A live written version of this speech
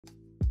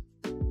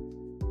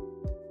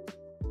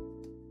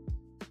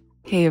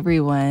Hey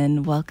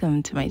everyone,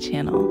 welcome to my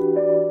channel.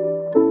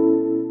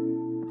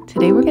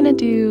 Today we're gonna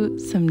do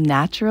some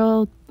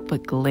natural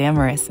but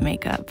glamorous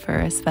makeup for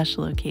a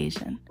special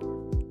occasion.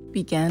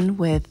 Begin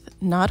with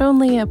not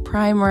only a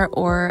primer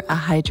or a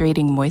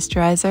hydrating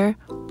moisturizer,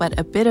 but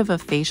a bit of a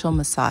facial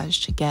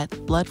massage to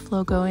get blood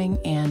flow going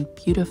and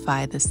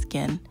beautify the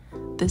skin.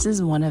 This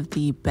is one of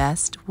the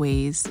best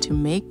ways to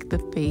make the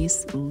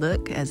face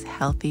look as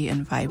healthy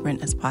and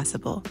vibrant as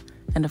possible.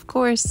 And of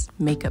course,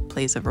 makeup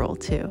plays a role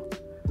too.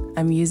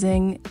 I'm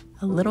using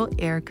a little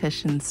air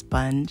cushion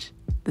sponge.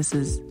 This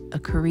is a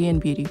Korean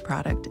beauty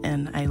product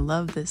and I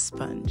love this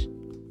sponge.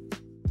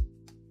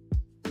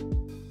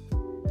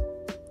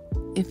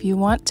 If you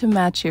want to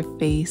match your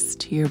face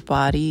to your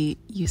body,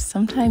 you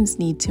sometimes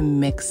need to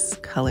mix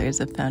colors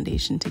of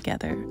foundation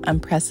together. I'm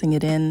pressing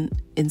it in.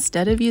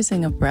 Instead of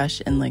using a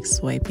brush and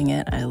swiping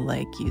it, I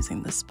like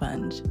using the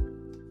sponge.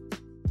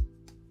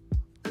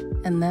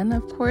 And then,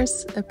 of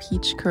course, a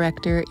peach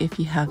corrector if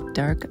you have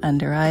dark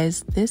under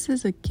eyes. This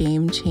is a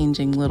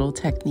game-changing little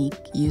technique.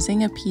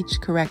 Using a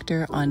peach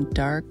corrector on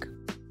dark,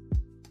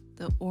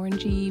 the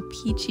orangey,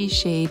 peachy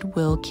shade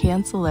will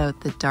cancel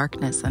out the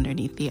darkness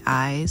underneath the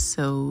eyes,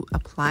 so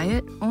apply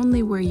it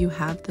only where you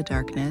have the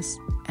darkness,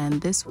 and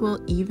this will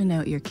even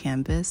out your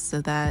canvas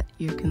so that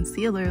your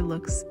concealer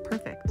looks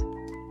perfect.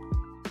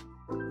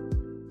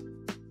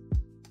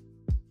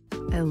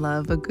 I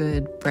love a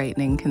good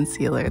brightening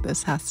concealer.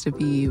 This has to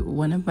be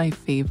one of my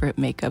favorite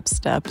makeup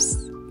steps.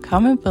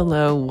 Comment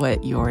below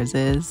what yours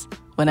is.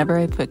 Whenever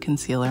I put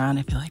concealer on,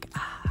 I feel like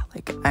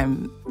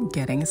I'm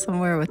getting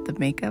somewhere with the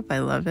makeup. I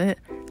love it.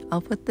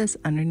 I'll put this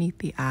underneath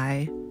the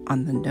eye,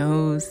 on the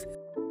nose.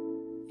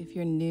 If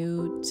you're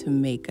new to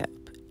makeup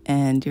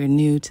and you're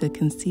new to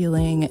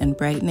concealing and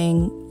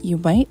brightening, you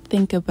might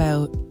think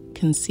about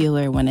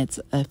concealer when it's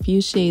a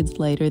few shades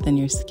lighter than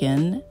your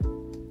skin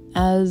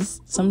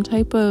as some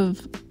type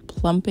of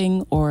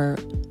plumping or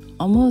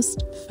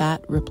almost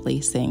fat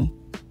replacing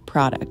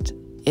product.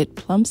 It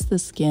plumps the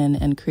skin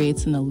and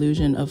creates an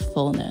illusion of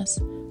fullness.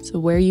 So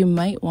where you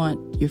might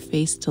want your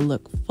face to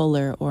look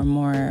fuller or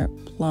more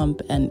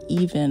plump and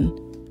even,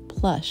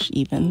 plush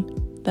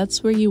even,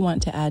 that's where you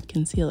want to add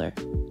concealer.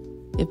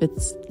 If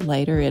it's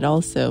lighter, it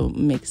also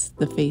makes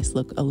the face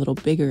look a little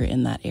bigger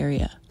in that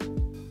area,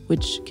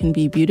 which can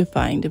be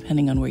beautifying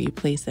depending on where you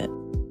place it.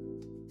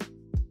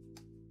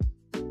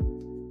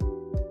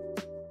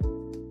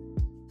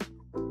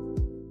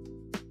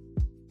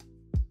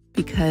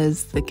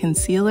 Because the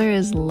concealer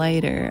is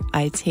lighter,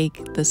 I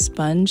take the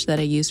sponge that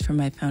I use for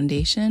my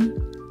foundation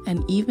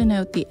and even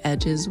out the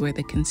edges where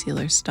the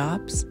concealer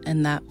stops,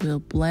 and that will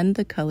blend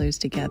the colors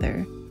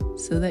together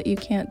so that you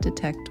can't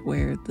detect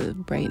where the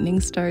brightening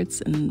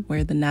starts and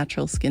where the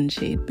natural skin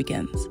shade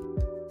begins.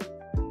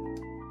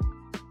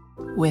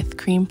 With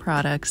cream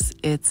products,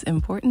 it's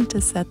important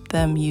to set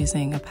them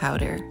using a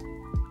powder.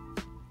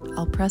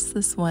 I'll press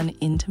this one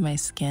into my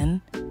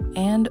skin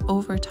and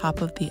over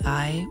top of the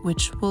eye,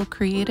 which will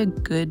create a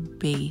good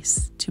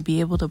base to be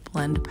able to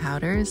blend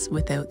powders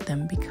without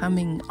them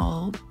becoming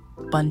all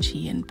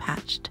bunchy and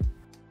patched.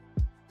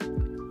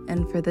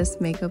 And for this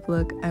makeup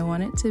look, I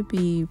want it to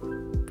be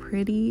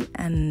pretty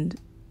and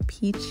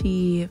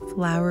peachy,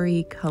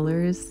 flowery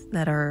colors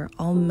that are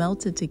all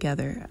melted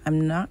together.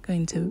 I'm not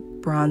going to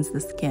bronze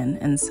the skin,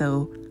 and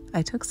so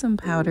I took some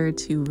powder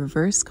to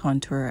reverse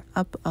contour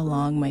up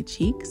along my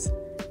cheeks,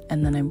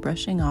 and then I'm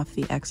brushing off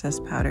the excess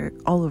powder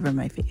all over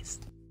my face.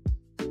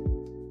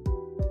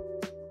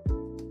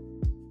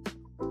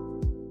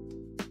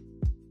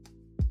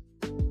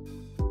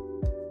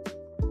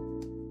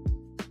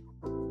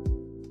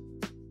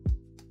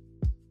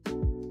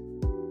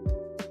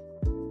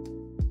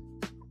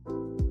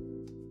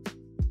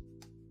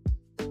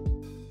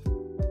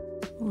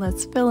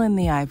 Let's fill in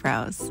the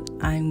eyebrows.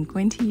 I'm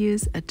going to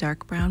use a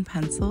dark brown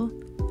pencil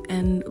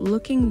and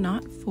looking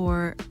not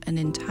for an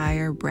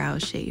entire brow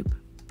shape,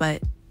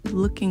 but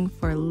looking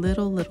for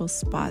little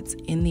spots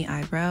in the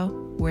eyebrow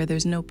where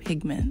there's no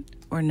pigment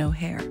or no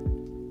hair.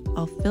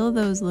 I'll fill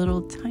those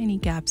little tiny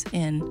gaps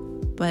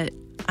in, but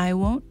I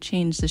won't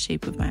change the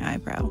shape of my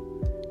eyebrow.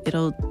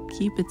 It'll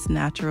keep its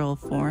natural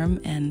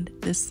form, and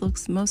this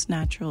looks most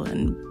natural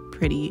and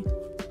pretty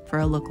for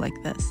a look like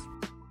this.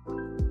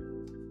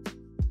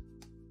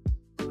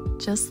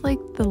 Just like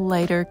the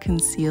lighter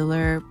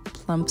concealer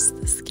plumps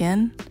the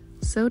skin,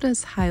 so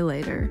does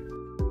highlighter.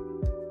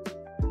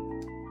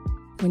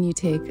 When you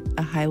take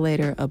a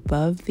highlighter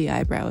above the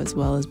eyebrow as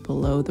well as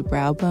below the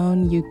brow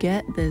bone, you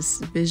get this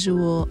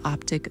visual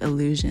optic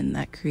illusion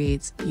that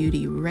creates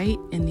beauty right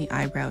in the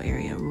eyebrow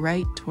area,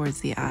 right towards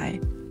the eye,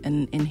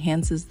 and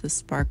enhances the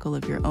sparkle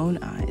of your own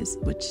eyes,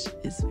 which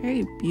is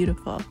very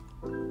beautiful.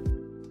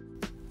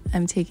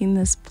 I'm taking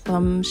this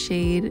plum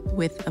shade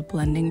with a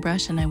blending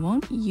brush, and I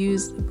won't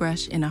use the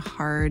brush in a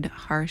hard,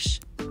 harsh,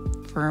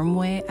 firm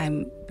way.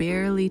 I'm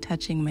barely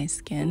touching my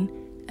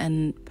skin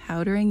and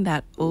powdering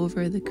that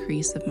over the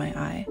crease of my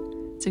eye.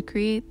 To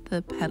create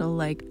the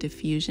petal-like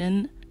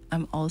diffusion,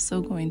 I'm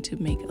also going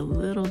to make a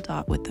little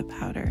dot with the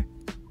powder.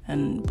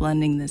 and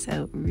blending this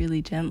out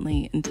really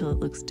gently until it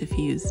looks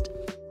diffused.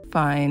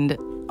 Find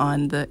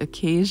on the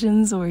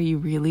occasions where you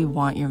really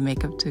want your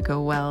makeup to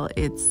go well,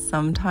 it's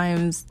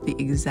sometimes the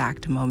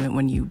exact moment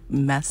when you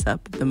mess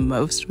up the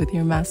most with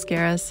your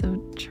mascara,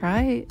 so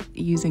try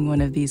using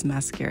one of these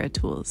mascara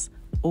tools.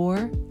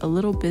 Or a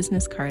little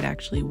business card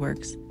actually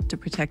works to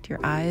protect your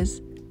eyes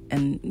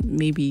and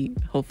maybe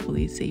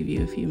hopefully save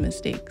you a few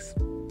mistakes.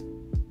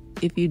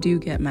 If you do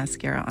get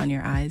mascara on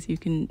your eyes, you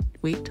can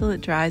wait till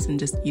it dries and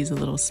just use a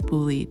little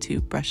spoolie to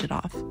brush it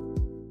off.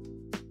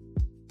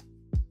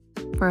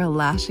 For a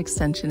lash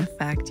extension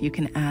effect, you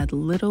can add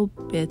little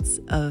bits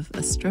of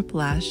a strip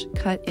lash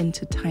cut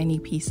into tiny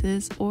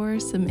pieces or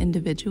some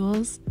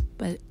individuals,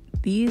 but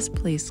these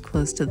placed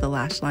close to the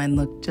lash line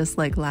look just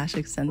like lash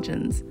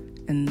extensions,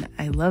 and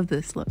I love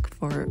this look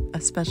for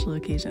a special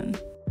occasion.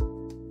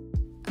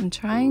 I'm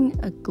trying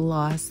a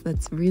gloss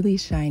that's really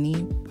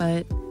shiny,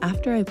 but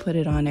after I put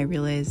it on, I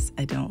realized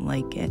I don't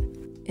like it.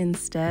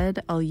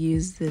 Instead, I'll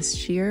use this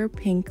sheer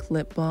pink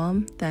lip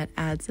balm that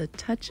adds a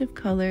touch of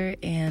color,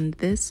 and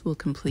this will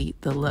complete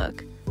the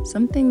look.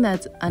 Something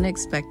that's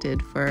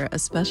unexpected for a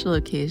special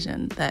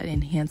occasion that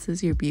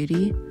enhances your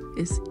beauty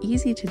is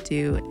easy to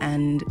do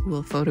and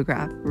will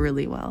photograph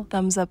really well.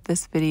 Thumbs up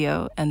this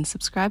video and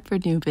subscribe for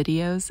new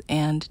videos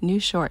and new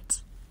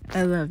shorts.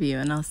 I love you,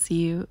 and I'll see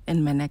you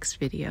in my next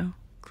video.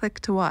 Click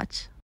to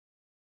watch.